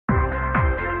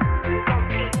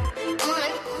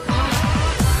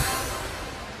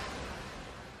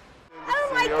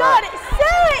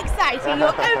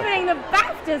amazing. You're opening the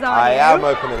BAFTAs, aren't you? I am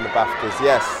opening the BAFTAs,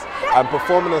 yes. I'm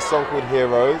performing a song called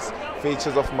Heroes,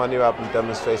 features off my new album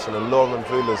Demonstration, and Lauren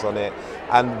Vula's on it.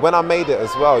 And when I made it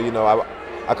as well, you know,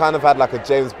 I kind of had like a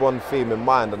James Bond theme in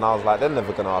mind, and I was like, they're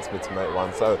never going to ask me to make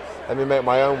one, so let me make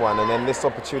my own one. And then this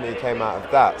opportunity came out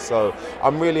of that. So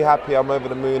I'm really happy, I'm over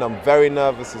the moon. I'm very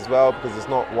nervous as well because it's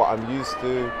not what I'm used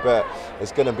to, but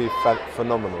it's going to be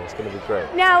phenomenal. It's going to be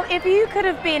great. Now, if you could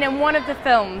have been in one of the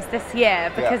films this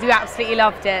year because you absolutely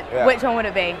loved it, which one would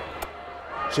it be?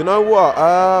 Do you know what?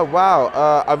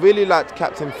 Wow. I really liked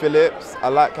Captain Phillips. I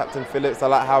like Captain Phillips. I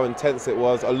like how intense it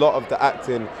was. A lot of the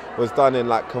acting was done in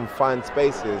like confined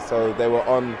spaces. So they were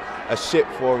on a ship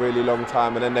for a really long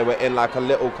time, and then they were in like a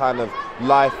little kind of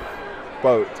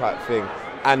lifeboat type thing.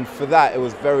 And for that, it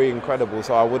was very incredible.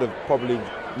 So I would have probably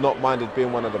not minded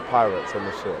being one of the pirates on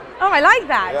the ship. Oh, I like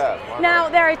that. Yeah, now,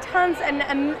 there are tons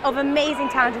of amazing,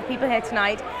 talented people here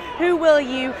tonight. Who will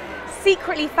you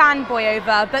secretly fanboy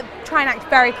over, but try and act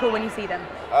very cool when you see them?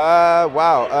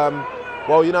 Wow.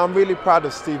 Well, you know, I'm really proud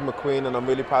of Steve McQueen, and I'm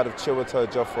really proud of Chiwetel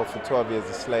Ejiofor for 12 Years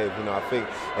a Slave. You know, I think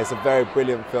it's a very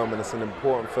brilliant film, and it's an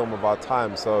important film of our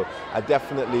time. So I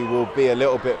definitely will be a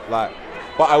little bit like,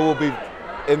 but I will be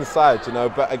inside, you know.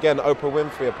 But again, Oprah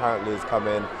Winfrey apparently is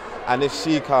coming. And if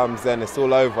she comes, then it's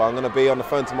all over. I'm going to be on the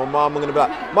phone to my mum. I'm going to be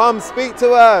like, Mum, speak to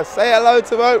her. Say hello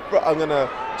to Oprah. I'm going to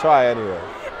try anyway.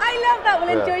 I love that.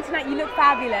 Well, enjoy tonight. You look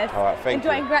fabulous. All right, thank you.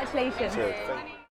 Enjoy. Congratulations. Cheers.